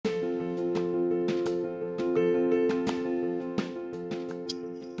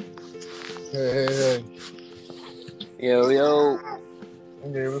Yo, yo.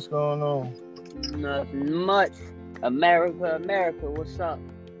 Okay, what's going on? Nothing much. America, what's up?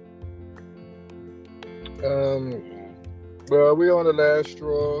 Well, we on the last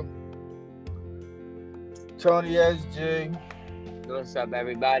straw. Tony SG. What's up,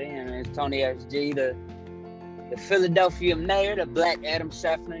 everybody? And it's Tony SG, the Philadelphia mayor, the Black Adam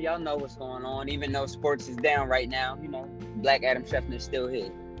Scheffner. Y'all know what's going on. Even though sports is down right now, Black Adam Scheffner is still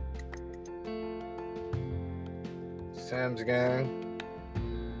here. Simsgang.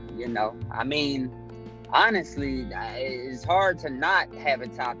 Honestly, it's hard to not have a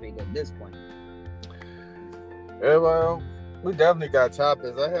topic at this point. Yeah, well, we definitely got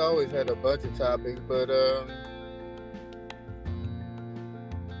topics. I always had a bunch of topics, but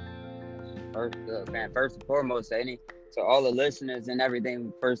First and foremost, to all the listeners and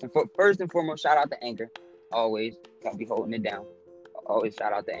everything. First and foremost, shout out to Anchor. Always, gotta be holding it down. Always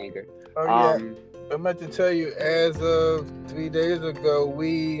shout out to Anchor. Oh yeah, I meant to tell you. As of 3 days ago,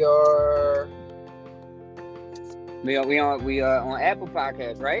 we are on Apple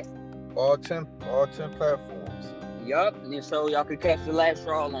Podcasts, right? all 10 platforms. Yup. And so y'all can catch the last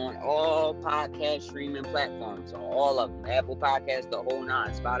straw on all podcast streaming platforms, on all of them. Apple Podcasts, the whole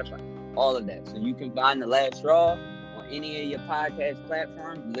nine, Spotify, all of that. So you can find the last straw on any of your podcast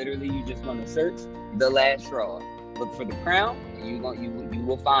platforms. Literally, you just want to search the last straw. Look for the crown, and you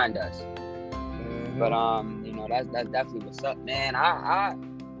will find us. Mm-hmm. But that's definitely what's up, man. I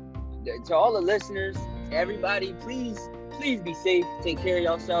to all the listeners, everybody, please be safe. Take care of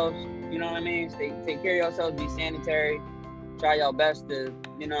yourselves. You know what I mean? Take care of yourselves. Be sanitary. Try your best to,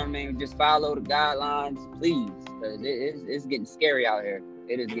 just follow the guidelines, please, because it's getting scary out here.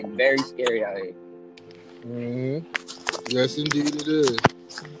 It is getting very scary out here. Mm-hmm. Yes, indeed it is.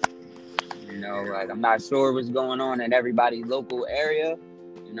 I'm not sure what's going on in everybody's local area.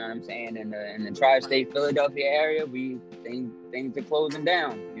 You know what I'm saying? In the tri-state Philadelphia area, things are closing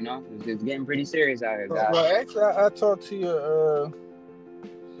down. It's getting pretty serious out here, guys. Well, actually, I talked to you,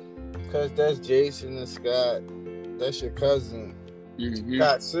 because that's Jason and Scott. That's your cousin. Mm-hmm.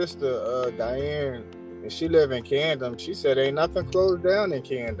 Scott's sister, Diane, and she live in Camden. She said ain't nothing closed down in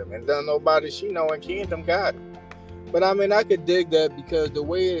Camden, and then nobody she know in Camden got it. But I could dig that because the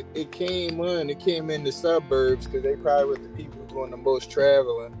way it came in the suburbs because they probably was the people doing the most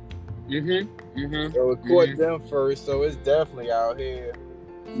traveling. Mm-hmm. So it caught them first, so it's definitely out here.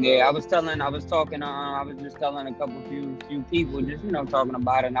 Yeah, I was just telling a few people, just, talking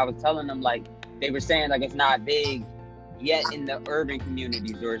about it. And I was telling them, like, they were saying, like, it's not big yet in the urban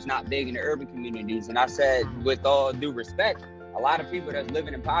communities, or it's not big in the urban communities. And I said, with all due respect, a lot of people that's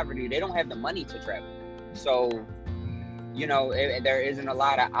living in poverty, they don't have the money to travel. So, there isn't a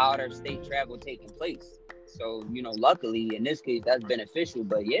lot of outer state travel taking place. So, luckily, in this case, that's beneficial.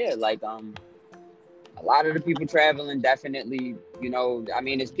 But yeah, like, a lot of the people traveling definitely,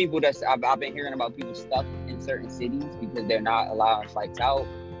 it's people I've been hearing about people stuck in certain cities because they're not allowing flights out,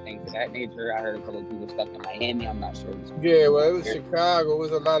 things of that nature. I heard a couple of people stuck in Miami. I'm not sure. Yeah, well, it was Chicago. It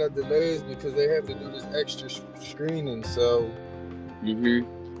was a lot of delays because they have to do this extra screening. So,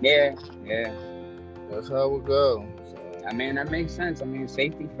 yeah, that's how it go. So. That makes sense.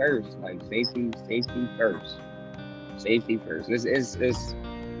 Safety first. Like safety first. Safety first. It's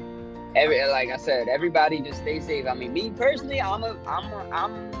like I said, everybody just stay safe. Me personally, I'm a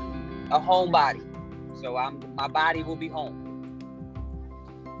homebody, so my body will be home.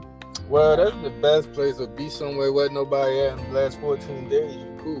 Well, that's the best place to be somewhere where nobody at in the last 14 days.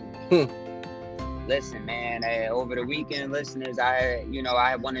 You cool. Listen, man. Over the weekend, listeners, I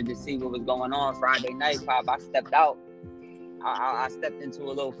wanted to see what was going on Friday night. Pop, I stepped out. I stepped into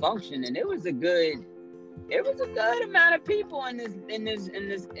a little function, and it was a good amount of people in this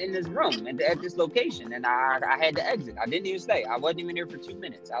room at this location, and I had to exit. I didn't even stay. I wasn't even here for 2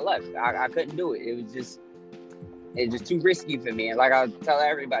 minutes. I left. I couldn't do it. It was just too risky for me. And like I tell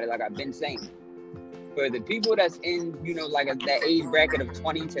everybody, like I've been saying, for the people that's in that age bracket of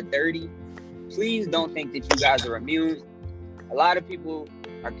 20 to 30, please don't think that you guys are immune. A lot of people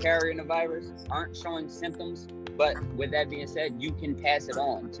are carrying the virus, aren't showing symptoms. But with that being said, you can pass it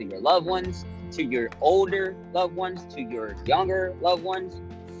on to your loved ones, to your older loved ones, to your younger loved ones.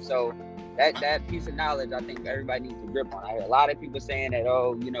 So that piece of knowledge, I think everybody needs to grip on. I hear a lot of people saying that,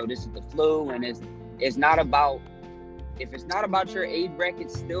 this is the flu, and it's not about. If it's not about your age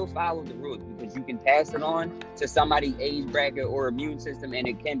bracket, still follow the rules because you can pass it on to somebody's age bracket or immune system, and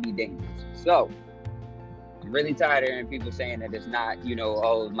it can be dangerous. So I'm really tired of hearing people saying that it's not,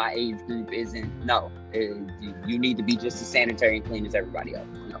 my age group isn't. No, you need to be just as sanitary and clean as everybody else.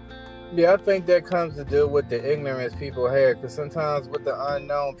 Yeah, I think that comes to deal with the ignorance people have, because sometimes with the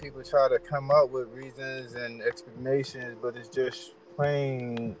unknown, people try to come up with reasons and explanations, but it's just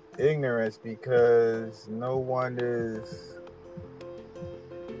plain ignorance because no one is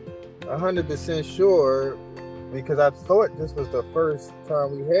 100% sure. Because I thought this was the first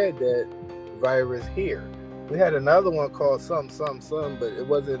time we had that virus here. We had another one called something, but it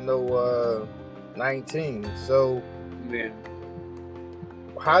wasn't no 19. So Yeah.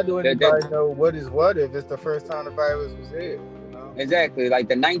 how do anybody know what is what if it's the first time the virus was here? You know? Exactly. Like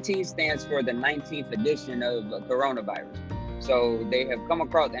the 19 stands for the 19th edition of coronavirus. So they have come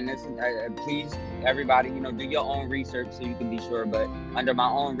across, and this is, please, everybody, do your own research so you can be sure. But under my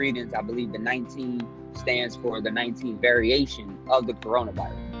own readings, I believe the 19 stands for the 19th variation of the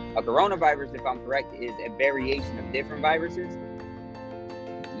coronavirus. A coronavirus, if I'm correct, is a variation of different viruses.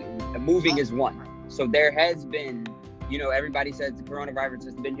 Moving is one. So there has been, everybody says the coronavirus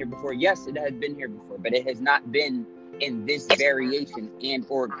has been here before. Yes, it has been here before, but it has not been in this variation and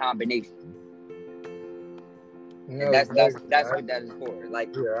or combination. And that's what that is for. Like,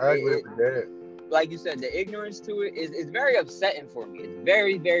 I agree with that. Like you said, the ignorance to it is very upsetting for me. It's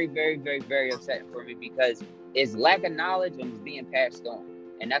very, very, very, very, very upsetting for me because it's lack of knowledge and it's being passed on.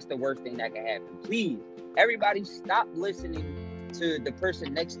 And that's the worst thing that can happen. Please, everybody, stop listening to the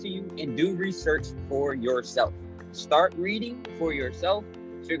person next to you and do research for yourself. Start reading for yourself,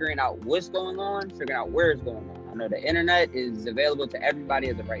 figuring out what's going on, figuring out where it's going on. I know the internet is available to everybody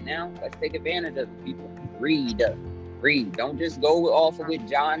as of right now. Let's take advantage of it, people. Read. Don't just go off of what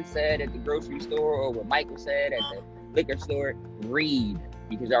John said at the grocery store or what Michael said at the liquor store. Read,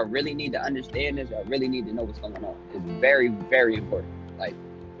 because y'all really need to understand this. Y'all really need to know what's going on. It's very, very important. Like,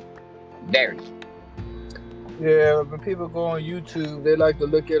 very. Yeah, when people go on YouTube, they like to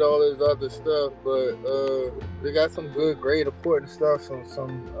look at all this other stuff, but they got some good, great, important stuff from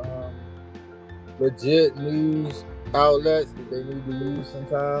some legit news outlets that they need to use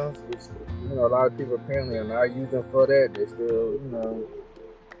sometimes, which, a lot of people apparently are not using for that. They're still,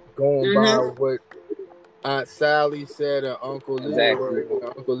 going by what Aunt Sally said and Uncle Leroy. Exactly.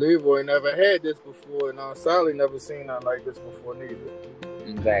 Uncle Leroy never had this before, and Aunt Sally never seen nothing like this before neither.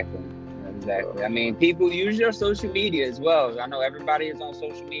 Exactly. I mean, people use your social media as well. I know everybody is on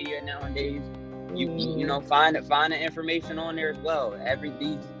social media nowadays. You find the information on there as well.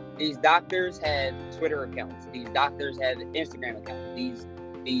 These doctors have Twitter accounts. These doctors have Instagram accounts.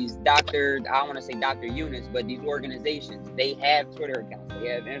 These doctors, I don't want to say doctor units, but these organizations, they have Twitter accounts. They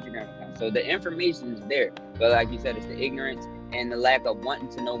have Instagram accounts. So the information is there. But like you said, it's the ignorance and the lack of wanting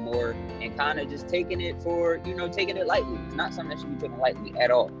to know more and kind of just taking it lightly. It's not something that should be taken lightly at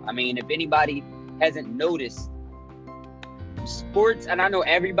all. I mean, if anybody hasn't noticed, sports, and I know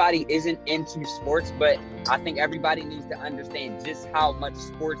everybody isn't into sports, but I think everybody needs to understand just how much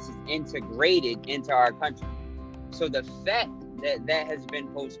sports is integrated into our country. So the fact that has been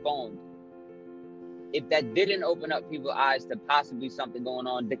postponed, if that didn't open up people's eyes to possibly something going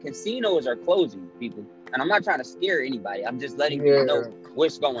on, the casinos are closing, people. And I'm not trying to scare anybody. I'm just letting people know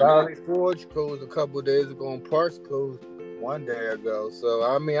what's going Valley on. Forge closed a couple of days ago, and Parks closed one day ago. So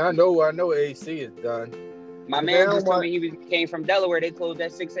I mean, I know AC is done. My man just told me he came from Delaware. They closed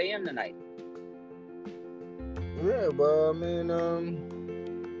at 6 a.m. tonight. Yeah, but I mean,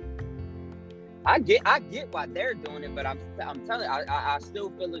 I get why they're doing it, but I'm telling you, I still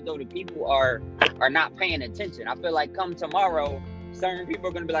feel as though the people are not paying attention. I feel like come tomorrow, certain people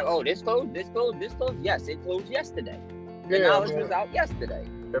are going to be like, oh, this closed. Yes, it closed yesterday. The knowledge was out yesterday.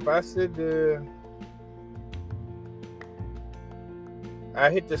 If I sit there, I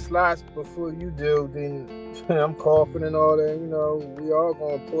hit the slots before you do, then I'm coughing and all that. We all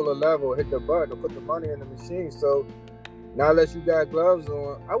going to pull a lever, hit the button, or put the money in the machine. So now unless you got gloves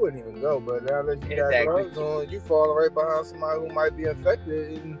on, I wouldn't even go. But now unless you got gloves on, you fall right behind somebody who might be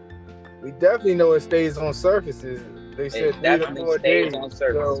infected. And we definitely know it stays on surfaces. They said 3 to 4 days. On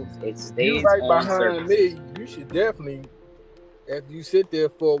surfaces. So it stays right on behind surfaces. me. You should definitely, after you sit there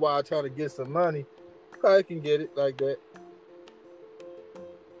for a while trying to get some money, probably can get it like that.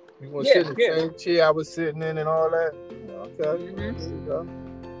 You want to sit in the same chair I was sitting in and all that? Okay. There you go.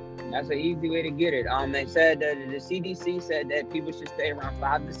 That's an easy way to get it. They said that the CDC said that people should stay around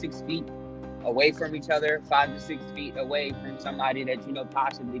 5 to 6 feet away from each other, 5 to 6 feet away from somebody that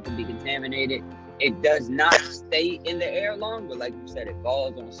possibly could be contaminated. It does not stay in the air long, but like you said, it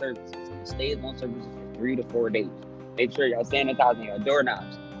falls on surfaces. It stays on surfaces for 3 to 4 days. Make sure y'all sanitizing your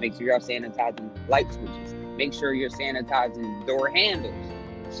doorknobs. Make sure y'all sanitizing light switches. Make sure you're sanitizing door handles,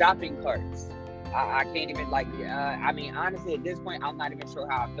 shopping carts. I can't even I mean, honestly, at this point, I'm not even sure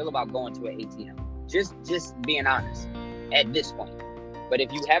how I feel about going to an ATM. Just being honest, at this point. But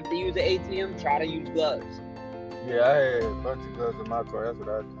if you have to use the ATM, try to use gloves. Yeah, I had a bunch of gloves in my car. That's what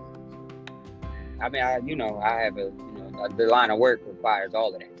I do. I mean, I have the line of work requires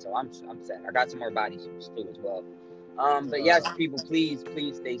all of that, so I'm set. I got some more body suits too as well. But yes, people, please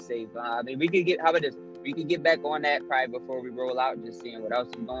stay safe. I mean, we could get, how about this? We could get back on that probably before we roll out, just seeing what else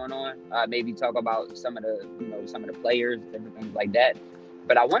is going on. Maybe talk about some of the players, different things like that.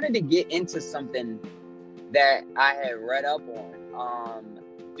 But I wanted to get into something that I had read up on.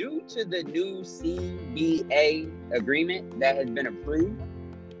 Due to the new CBA agreement that has been approved,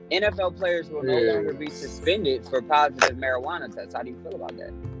 NFL players will no longer be suspended for positive marijuana tests. How do you feel about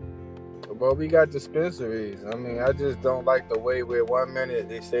that? Well, we got dispensaries. I mean, I just don't like the way where 1 minute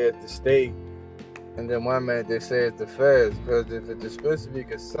they say it's the state, and then 1 minute they say it's the feds. Because if a dispensary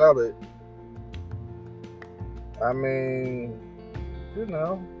can sell it, I mean,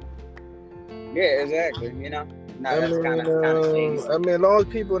 Yeah, exactly. No, that's kind of shady. I mean, as long as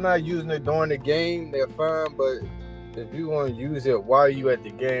people are not using it during the game, they're fine. But if you want to use it while you at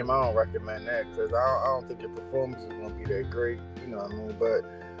the game, I don't recommend that, because I don't think your performance is going to be that great. You know what I mean? But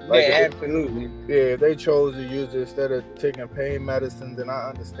absolutely. If they chose to use it instead of taking pain medicine, then I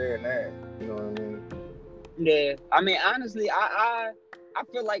understand that. You know what I mean? Yeah. I mean, honestly, I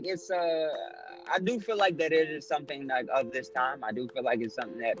feel like it's I do feel like that it is something like of this time. I do feel like it's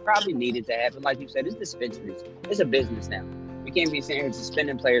something that probably needed to happen. Like you said, it's dispensaries. It's a business now. We can't be sitting here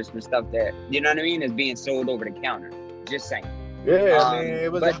suspending players for stuff that, you know what I mean, is being sold over the counter. Just saying. Yeah, I mean,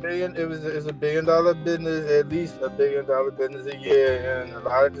 it's a $1 billion business, at least $1 billion business a year, and a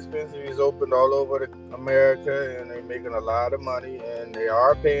lot of dispensaries opened all over America, and they're making a lot of money, and they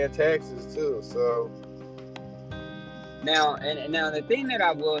are paying taxes too. So now the thing that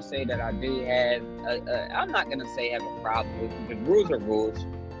I will say that I do have, I'm not gonna say have a problem with, because rules are rules.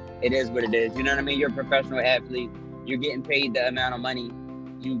 It is what it is. You know what I mean? You're a professional athlete. You're getting paid the amount of money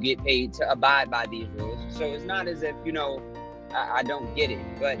you get paid to abide by these rules. So it's not as if, I don't get it.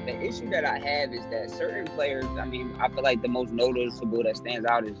 But the issue that I have is that certain players, I mean, I feel like the most noticeable that stands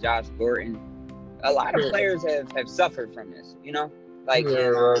out is Josh Gordon. A lot of players have suffered from this, Like,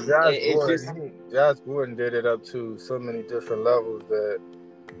 Josh Gordon did it up to so many different levels that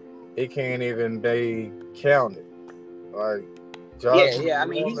it can't even be counted. Like, Josh I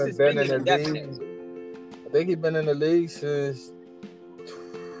mean, he's suspended indefinitely. I think he's been in the league since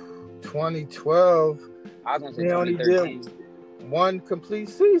 2012. I was going to say he 2013. Only did one complete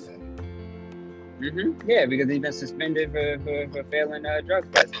season. Yeah, because he's been suspended for failing drug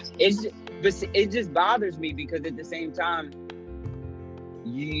tests. It just bothers me because at the same time,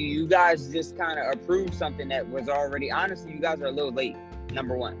 you guys just kind of approved something that was already, honestly, you guys are a little late.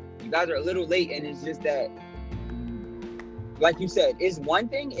 Number one, you guys are a little late, and it's just that, like you said, it's one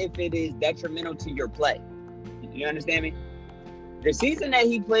thing if it is detrimental to your play. You understand me? The season that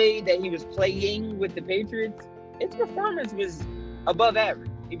he played, that he was playing with the Patriots, his performance was above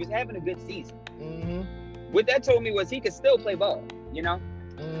average. He was having a good season. What that told me was he could still play ball,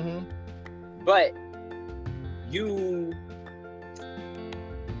 But you're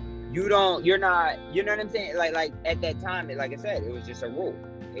not, you know what I'm saying? Like at that time, like I said, it was just a rule.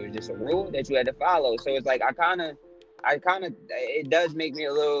 It was just a rule that you had to follow. So it's like, it does make me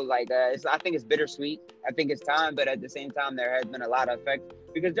a little like, I think it's bittersweet. I think it's time, but at the same time, there has been a lot of effect,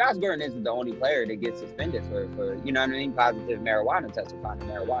 because Josh Gordon isn't the only player that gets suspended for you know what I mean, positive marijuana tests, for finding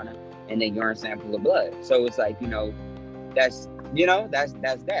marijuana in a urine sample of blood. So it's like, that's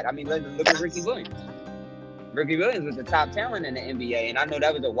that. I mean, look at Ricky Williams. Ricky Williams was the top talent in the NBA, and I know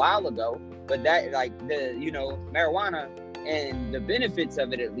that was a while ago, but that, like, the marijuana and the benefits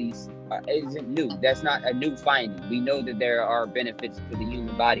of it, at least, isn't new. That's not a new finding. We know that there are benefits to the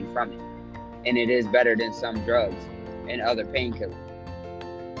human body from it, and it is better than some drugs and other painkillers.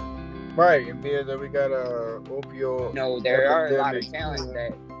 Right, and being that we got a opioid. There are a lot of talents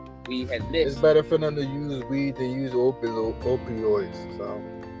that we have missed. It's better for them to use weed than use opioids. So.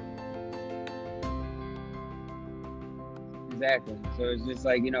 Exactly. So it's just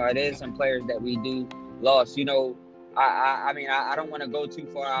like, it is some players that we do lost. I mean, I don't want to go too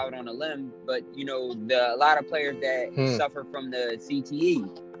far out on a limb, but a lot of players that suffer from the CTE.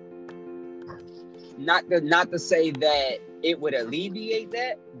 Not to say that it would alleviate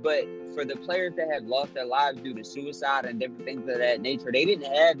that, but for the players that have lost their lives due to suicide and different things of that nature, they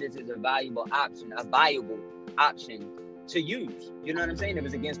didn't have this as a viable option to use. You know what I'm saying? It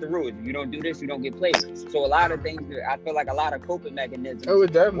was against the rules. If you don't do this, you don't get played. So a lot of things, I feel like a lot of coping mechanisms were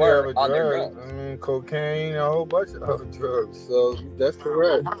other drugs. I mean, cocaine, a whole bunch of other drugs. So that's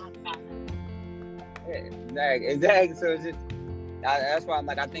correct. Yeah, exactly. So it's just, That's why I'm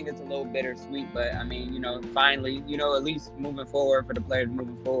like, I think it's a little bittersweet, but I mean, finally, at least moving forward for the players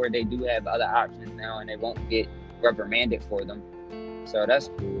moving forward, they do have other options now, and they won't get reprimanded for them. So that's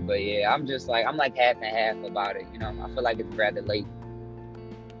cool. But yeah, I'm like half and half about it. I feel like it's rather late.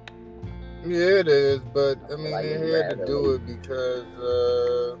 Yeah, it is, but I mean, they had to do it because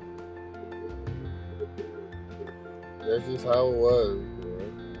that's just how it was.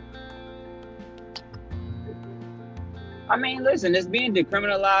 I mean, listen, it's being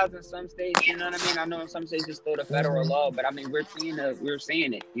decriminalized in some states. You know what I mean? I know in some states it's still the federal law, but I mean, we're seeing it. We're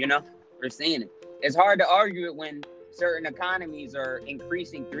seeing it. It's hard to argue it when certain economies are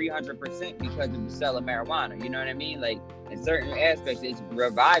increasing 300% because of the sale of marijuana. You know what I mean? Like, in certain aspects, it's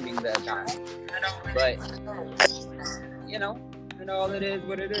reviving the economy. But all it is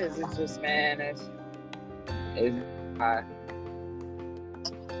what it is. It's just, man,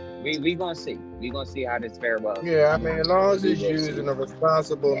 we gonna see. We gonna see how this fare well. Yeah, I mean, as long as it's used in a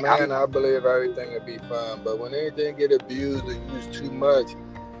responsible manner, I believe everything will be fine. But when anything get abused or used too much,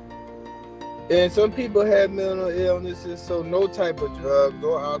 and some people have mental illnesses, so no type of drugs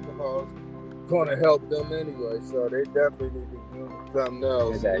or alcohol is going to help them anyway. So they definitely need to do something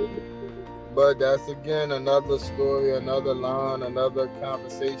else. Exactly. But that's, again, another story, another line, another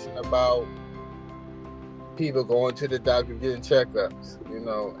conversation about people going to the doctor getting checkups,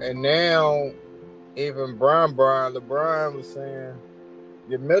 And now, even LeBron was saying,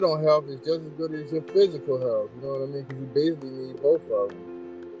 your mental health is just as good as your physical health. You know what I mean? Because you basically need both of them.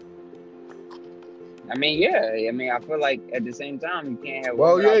 I mean, yeah. I mean, I feel like at the same time, you can't have one.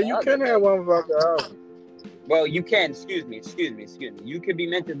 Well, yeah, you can have one without the other. Well, you can. Excuse me. You could be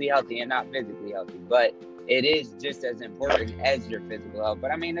mentally healthy and not physically healthy, but it is just as important as your physical health.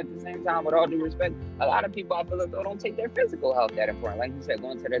 But I mean, at the same time, with all due respect, a lot of people I feel like don't take their physical health that important. Like you said,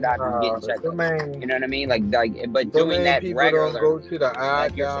 going to the doctor and getting checked up. You know what I mean? But doing that regularly. People don't go to the eye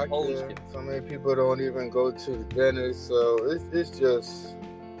doctor. So many people don't even go to the dentist. So it's just.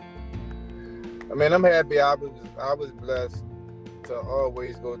 I mean, I'm happy I was blessed to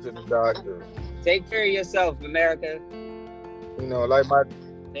always go to the doctor. Take care of yourself, America.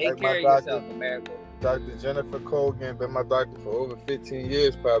 Take care of yourself, America. Dr. Jennifer Colgan been my doctor for over 15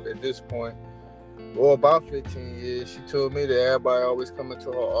 years, probably at this point, or about 15 years. She told me that everybody always come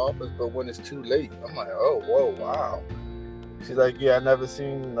into her office, but when it's too late, I'm like, oh, whoa, wow. She's like, yeah, I never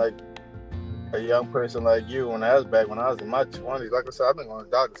seen a young person like you when I was in my 20s. Like I said, I've been going to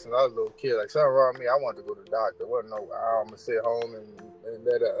the doctor since I was a little kid. Like, something wrong with me, I wanted to go to the doctor. There wasn't no, I'm going to sit home and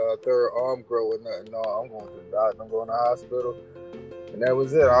let a third arm grow or nothing. No, I'm going to the doctor. I'm going to the hospital. And that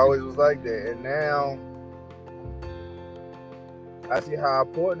was it. I always was like that. And now, I see how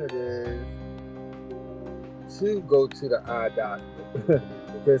important it is to go to the eye doctor.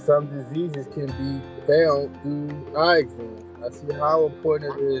 Because some diseases can be found through eye exams. I see how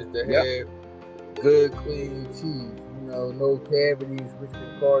important it is to have good, clean teeth, no cavities, which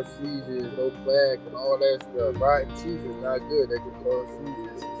can cause seizures, no plaque, and all that stuff. Rotten teeth is not good. They can cause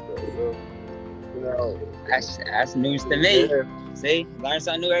seizures and stuff. So, that's news to me. Yeah. See, learn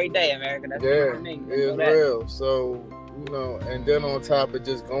something new every day, America. That's news to me. It's real. So, and then on top of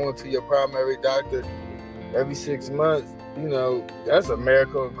just going to your primary doctor every 6 months, that's a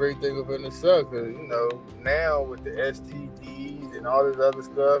miracle, a great thing within itself. Because, now with the STDs and all this other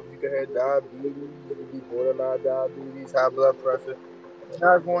stuff, you can have diabetes, you can be borderline diabetes, high blood pressure.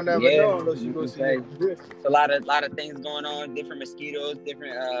 You're not going to never know unless you go see your physician. A lot of things going on, different mosquitoes,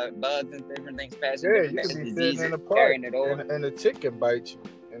 different bugs and different things passing. Yeah, you can be sitting in the park and a tick can bite you.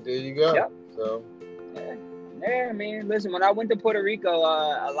 And there you go. Yep. So. Yeah, I mean, listen, when I went to Puerto Rico,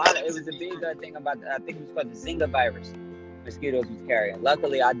 it was a big thing about, I think it was called the Zika virus. Mosquitoes was carrying.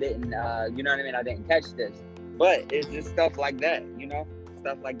 Luckily, I didn't, I didn't catch this. But it's just stuff like that,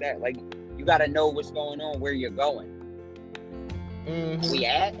 stuff like that. Like, you got to know what's going on, where you're going. Mm-hmm. We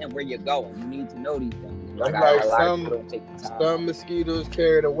at and where you're going. You need to know these things. Like some mosquitoes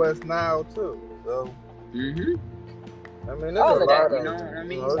carry the West Nile, too. So. Mm-hmm. I mean, there's a lot of them.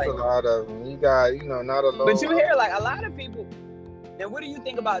 There's a lot of them. You got, not alone. But you hear, a lot of people. And what do you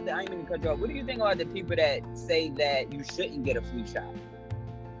think about I ain't mean to cut you off. What do you think about the people that say that you shouldn't get a flu shot?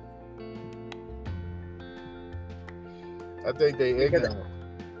 I think they ignorant.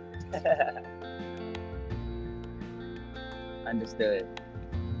 Understood.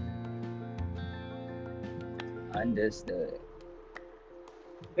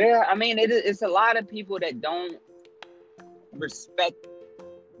 Yeah, I mean, it's a lot of people that don't respect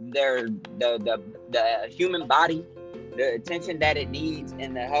the human body, the attention that it needs,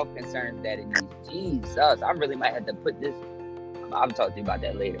 and the health concerns that it needs. Jesus, I really might have to put this. I'll talk to you about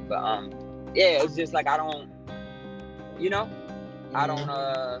that later. But yeah, it's just like I don't, I don't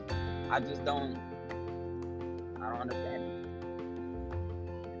I just don't understand it.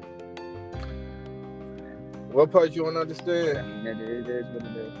 What part you don't understand? I mean, it is what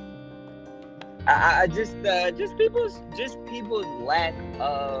it is. I just people's lack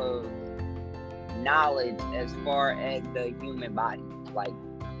of knowledge as far as the human body. Like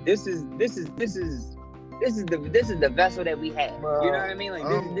this is the vessel that we have. You know what I mean? Like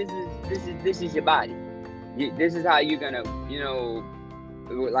this is your body. This is how you're gonna,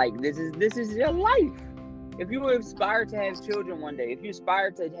 like this is your life. If you aspire to have children one day, if you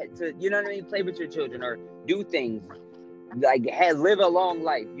aspire to you know what I mean, play with your children or do things like live a long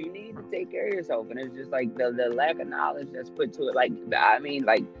life, you need to take care of yourself. And it's just like the lack of knowledge that's put to it. Like, I mean,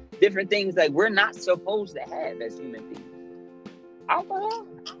 like different things like we're not supposed to have as human beings. Alcohol,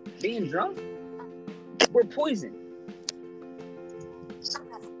 being drunk, we're poison.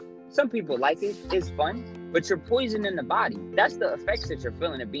 Some people like it, it's fun, but you're poisoning the body. That's the effects that you're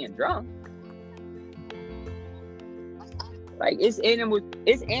feeling of being drunk. Like it's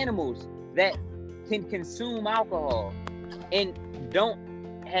animals that can consume alcohol and don't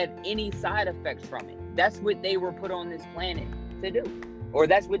have any side effects from it. That's what they were put on this planet to do. Or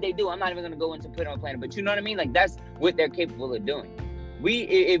that's what they do. I'm not even going to go into put on a planet, but you know what I mean? Like that's what they're capable of doing.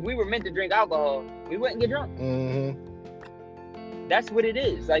 If we were meant to drink alcohol, we wouldn't get drunk. Mm-hmm. That's what it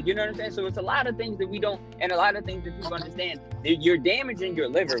is. Like, you know what I'm saying? So it's a lot of things that we don't, and a lot of things that people understand. You're damaging your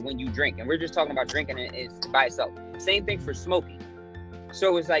liver when you drink. And we're just talking about drinking it by itself. Same thing for smoking.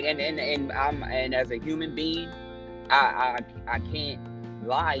 So it's like, and as a human being, I can't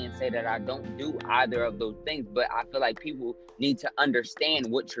lie and say that I don't do either of those things, but I feel like people need to understand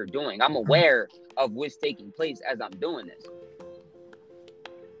what you're doing. I'm aware of what's taking place as I'm doing this.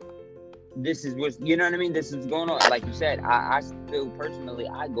 This is what's, you know what I mean? This is going on. Like you said, I still personally,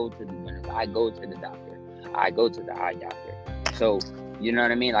 I go to the dentist, I go to the doctor, I go to the eye doctor. So, you know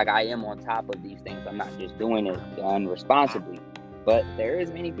what I mean? Like I am on top of these things. I'm not just doing it unresponsibly, but there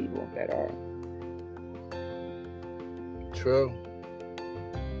is many people that are. True.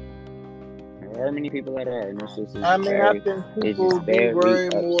 There are many people that are. And it's just, I think people be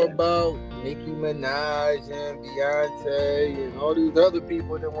worried more about Nicki Minaj and Beyonce and all these other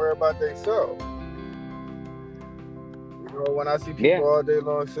people than worry about themselves. You know, when I see people all day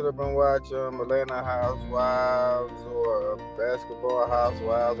long sit up and watch Atlanta Housewives or Basketball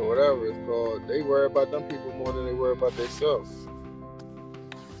Housewives or whatever it's called, they worry about them people more than they worry about themselves.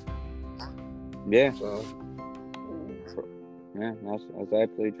 Yeah. So. Yeah, that's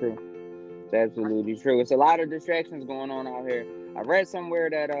absolutely true. It's absolutely true. It's a lot of distractions going on out here. I read somewhere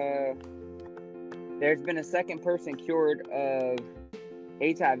that there's been a second person cured of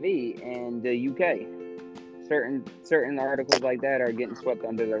HIV in the UK. Certain articles like that are getting swept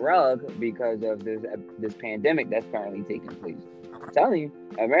under the rug because of this pandemic that's currently taking place. I'm telling you,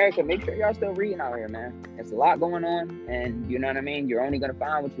 America, make sure y'all still reading out here, man. There's a lot going on, and you know what I mean? You're only going to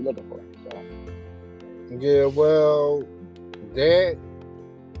find what you're looking for. So. Yeah, well, that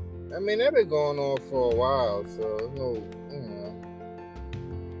been going on for a while, so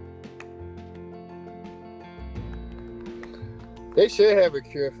they should have a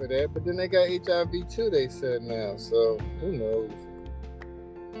cure for that, but then they got HIV too, they said now, so who knows?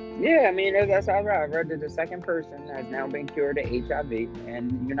 Yeah, I mean, that's how I read that the second person has now been cured of HIV in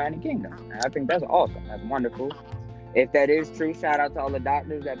the United Kingdom. And I think that's awesome. That's wonderful. If that is true, shout out to all the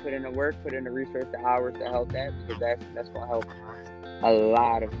doctors that put in the work, put in the research, the hours to help that, because that's going to help a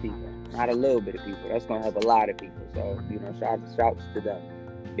lot of people. Not a little bit of people. That's going to help a lot of people. So, shouts to them.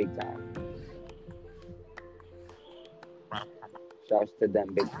 Big time. Shouts to them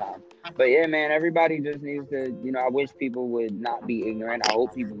big time. But yeah, man, everybody just needs to, I wish people would not be ignorant. I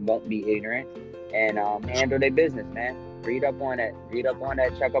hope people won't be ignorant and handle their business, man. Read up on that.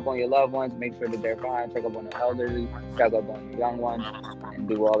 Check up on your loved ones. Make sure that they're fine. Check up on the elderly. Check up on your young ones and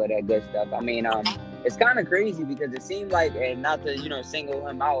do all of that good stuff. I mean, it's kind of crazy because it seemed like, and not to, single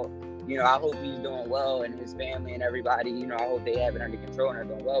him out, I hope he's doing well and his family and everybody, I hope they have it under control and are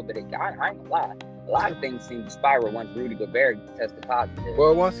doing well. But I ain't gonna lie. A lot of things seem to spiral once Rudy Gobert tested positive.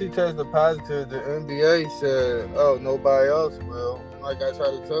 Well, once he tested positive, the NBA said, "Oh, nobody else will." Like I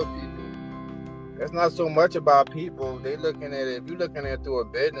try to tell people, it's not so much about people. They looking at it. If you're looking at it through a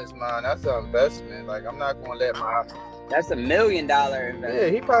business mind, that's an investment. Like I'm not gonna let my. That's $1 million investment. Yeah,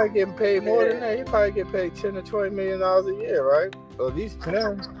 he probably getting paid more than that. He probably get paid $10 to $20 million a year, right? Or at least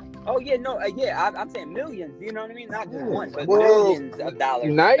 10. Oh yeah, no, I'm saying millions. You know what I mean? Not just one, but millions of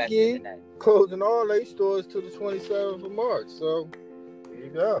dollars. Nike closing all their stores to the 27th of March. So there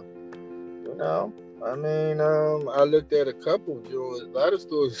you go. I mean, I looked at a couple of joints. A lot of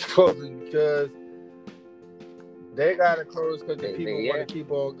stores closing because They gotta close because the people want Yeah. to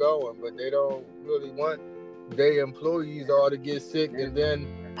keep on going, but they don't really want their employees all to get sick, and then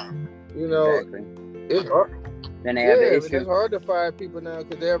Exactly. it's hard. Then they have an But issue. it's hard to fire people now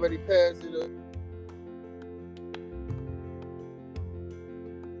because they already passed it.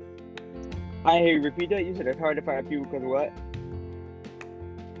 I hear you repeat that. You said it's hard to fire people because of what?